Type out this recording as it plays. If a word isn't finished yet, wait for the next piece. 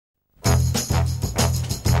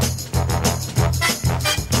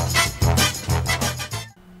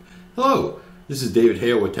Hello, this is David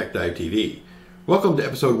Hale with TechDiveTV. Welcome to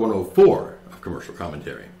episode 104 of Commercial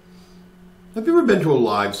Commentary. Have you ever been to a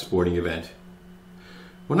live sporting event?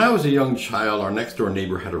 When I was a young child, our next door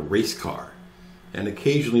neighbor had a race car, and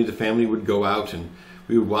occasionally the family would go out and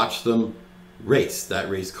we would watch them race that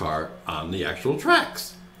race car on the actual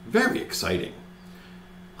tracks. Very exciting.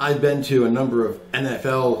 I've been to a number of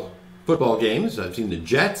NFL football games. I've seen the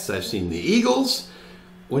Jets, I've seen the Eagles.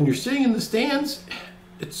 When you're sitting in the stands,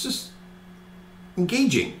 it's just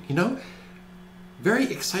engaging, you know?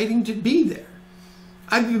 Very exciting to be there.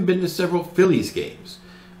 I've even been to several Phillies games.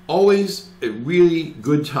 Always a really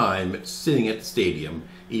good time sitting at the stadium,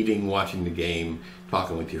 eating, watching the game,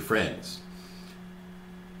 talking with your friends.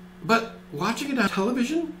 But watching it on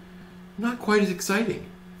television, not quite as exciting.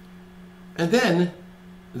 And then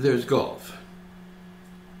there's golf.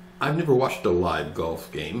 I've never watched a live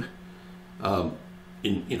golf game,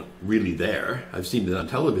 really there. I've seen it on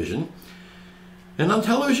television. And on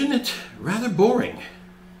television, it's rather boring.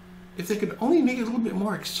 If they could only make it a little bit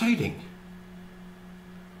more exciting.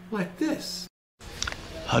 Like this.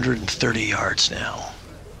 130 yards now.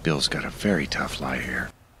 Bill's got a very tough lie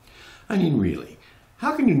here. I mean, really,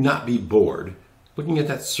 how can you not be bored looking at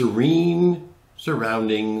that serene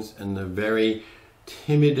surroundings and the very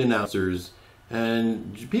timid announcers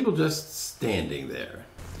and people just standing there?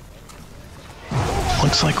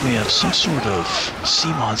 Looks like we have some sort of sea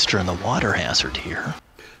monster in the water hazard here.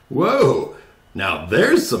 Whoa! Now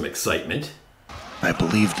there's some excitement. I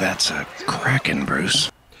believe that's a kraken,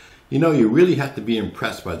 Bruce. You know, you really have to be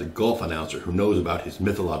impressed by the golf announcer who knows about his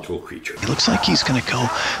mythological creature. It looks like he's going to go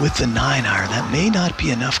with the 9-iron. That may not be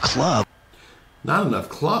enough club. Not enough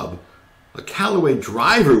club? A Callaway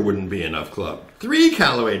driver wouldn't be enough club. 3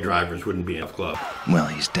 Callaway drivers wouldn't be enough club. Well,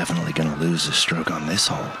 he's definitely going to lose a stroke on this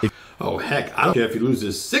hole. Oh, heck, I don't care if he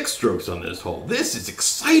loses 6 strokes on this hole. This is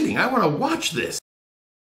exciting. I want to watch this.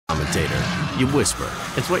 Commentator. You whisper.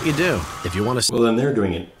 It's what you do. If you want to... Well, then they're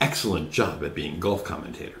doing an excellent job at being golf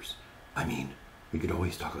commentators. I mean, we could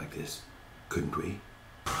always talk like this, couldn't we?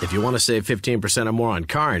 If you want to save 15% or more on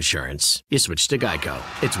car insurance, you switch to Geico.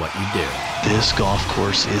 It's what you do. This golf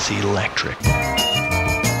course is electric.